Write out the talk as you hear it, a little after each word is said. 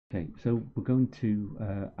Okay, so we're going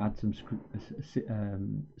to add some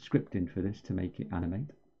scripting for this to make it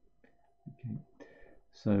animate. Okay,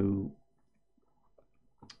 so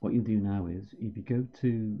what you'll do now is if you go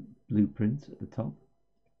to Blueprint at the top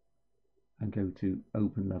and go to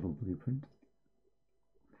Open Level Blueprint,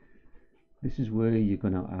 this is where you're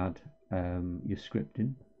going to add your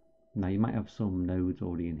scripting. Now you might have some nodes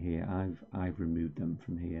already in here. I've removed them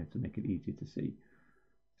from here to make it easier to see.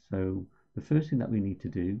 So the first thing that we need to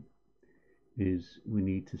do is we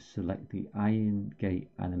need to select the iron gate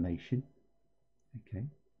animation, okay,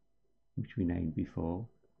 which we named before.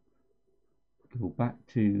 Go back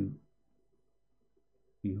to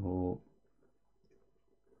your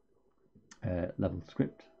level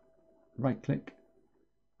script, right click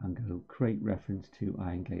and go create reference to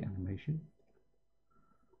iron gate animation.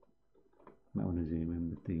 Might want to zoom in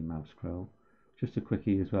with the mouse scroll. Just a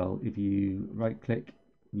quickie as well, if you right click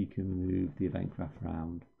you can move the event graph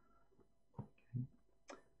around, okay.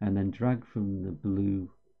 And then drag from the blue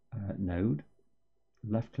node,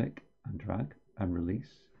 left click and drag and release,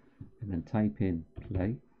 and then type in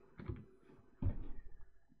play.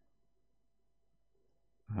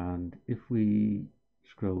 And if we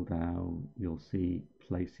scroll down you'll see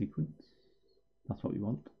play sequence. That's what we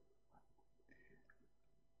want.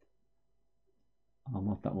 And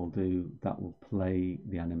what that will do, that will play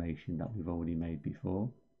the animation that we've already made before,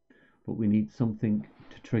 but we need something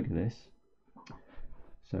to trigger this,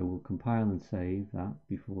 so we'll compile and save that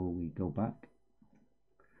before we go back.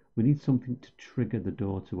 We need something to trigger the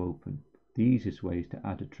door to open. The easiest way is to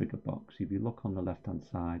add a trigger box. If you look on the left hand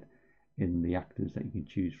side in the actors that you can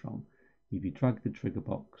choose from, if you drag the trigger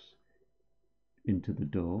box into the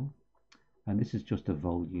door, and this is just a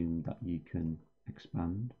volume that you can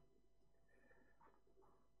expand.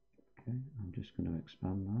 Okay, I'm just going to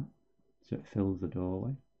expand that so it fills the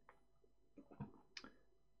doorway.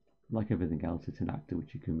 Like everything else, it's an actor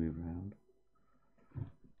which you can move around.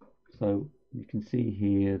 So you can see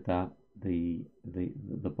here that the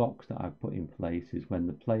box that I've put in place is when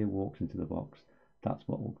the player walks into the box, that's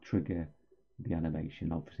what will trigger the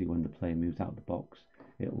animation. Obviously when the player moves out of the box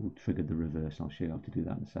it will trigger the reverse. I'll show you how to do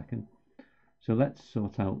that in a second. So let's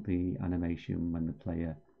sort out the animation when the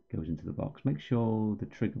player goes into the box. Make sure the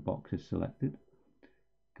trigger box is selected.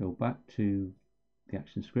 Go back to the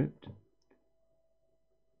action script,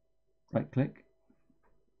 right click,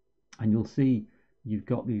 and you'll see you've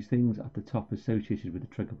got these things at the top associated with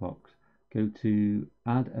the trigger box. Go to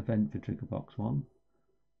add event for trigger box 1,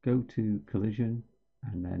 go to collision,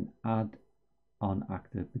 and then add on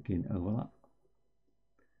actor begin overlap,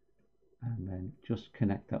 and then just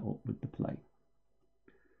connect that up with the play.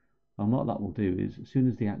 And what that will do is as soon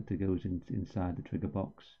as the actor goes inside the trigger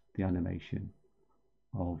box, the animation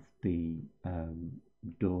of the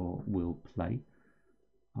door will play.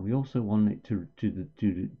 And we also want it to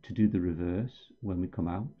do the reverse when we come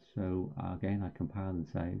out. So again, I compile and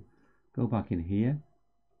save. Go back in here.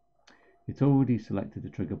 It's already selected the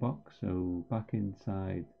trigger box, so back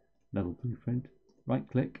inside level blueprint, right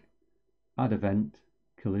click, add event,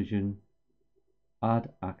 collision,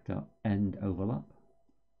 add actor end overlap.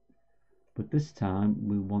 But this time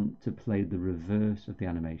we want to play the reverse of the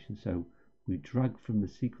animation, so we drag from the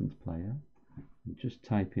sequence player and just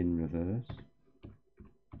type in reverse,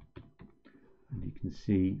 and you can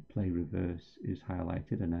see play reverse is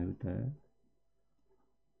highlighted, a node there,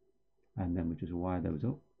 and then we just wire those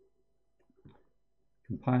up,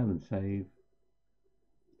 compile and save,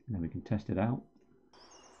 and then we can test it out.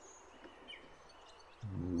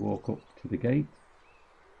 And we walk up to the gate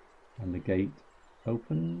and the gate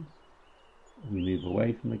opens. We move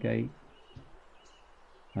away from the gate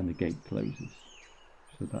and the gate closes.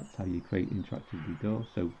 So that's how you create interactive door.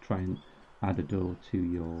 So try and add a door to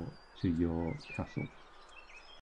your castle.